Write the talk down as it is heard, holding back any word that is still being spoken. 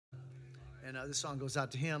And this song goes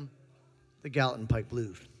out to him, the Gallatin Pike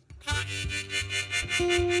Blues.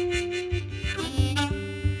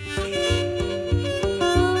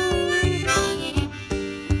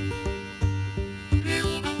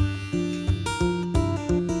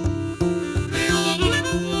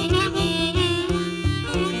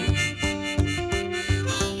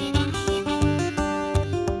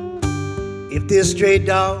 If this stray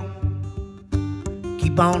dog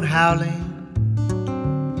keep on howling,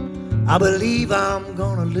 I believe I'm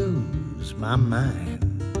gonna lose my mind.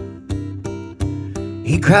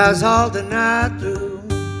 He cries all the night through,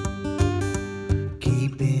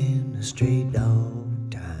 keeping a stray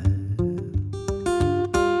dog time.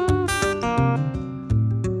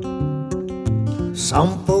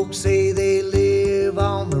 Some folks say they live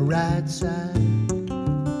on the right side.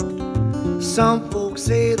 Some folks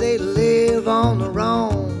say they live on the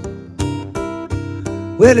wrong.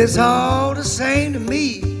 Well, it's all the same to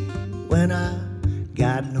me when I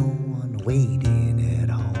got no one waiting at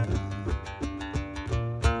home.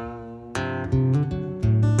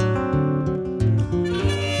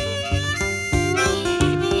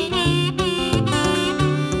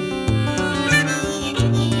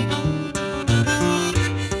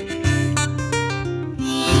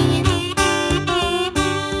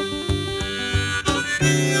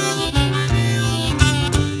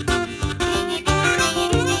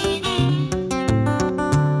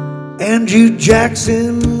 Andrew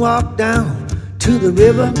Jackson walked down to the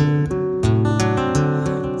river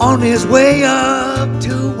on his way up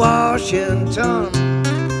to Washington.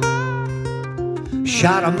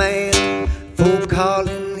 Shot a man for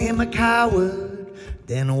calling him a coward,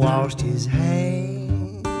 then washed his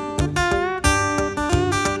hands.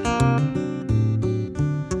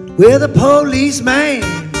 Where the policeman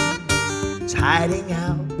is hiding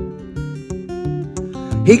out,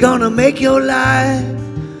 he gonna make your life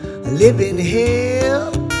a living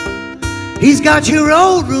hell. He's got your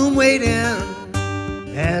old room waiting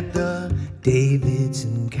at the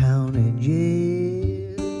Davidson County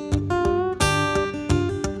Jail.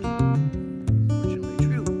 Fortunately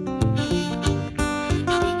true.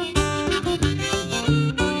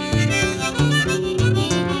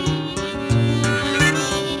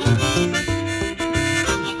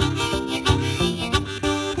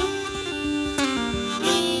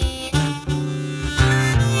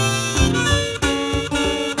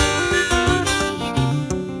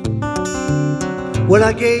 Well,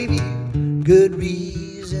 I gave you good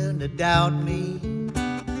reason to doubt me,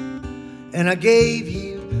 and I gave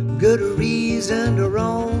you good reason to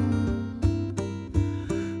roam.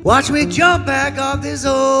 Watch me jump back off this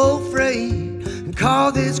old freight and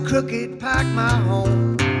call this crooked pike my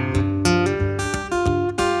home.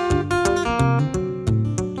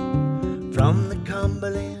 From the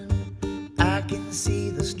Cumberland, I can see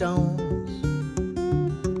the stones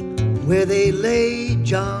where they laid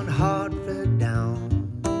John Hartford down,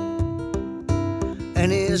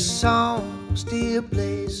 and his song still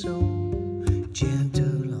plays so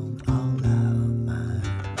gentle on all our minds.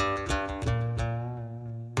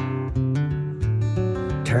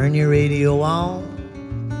 Turn your radio on,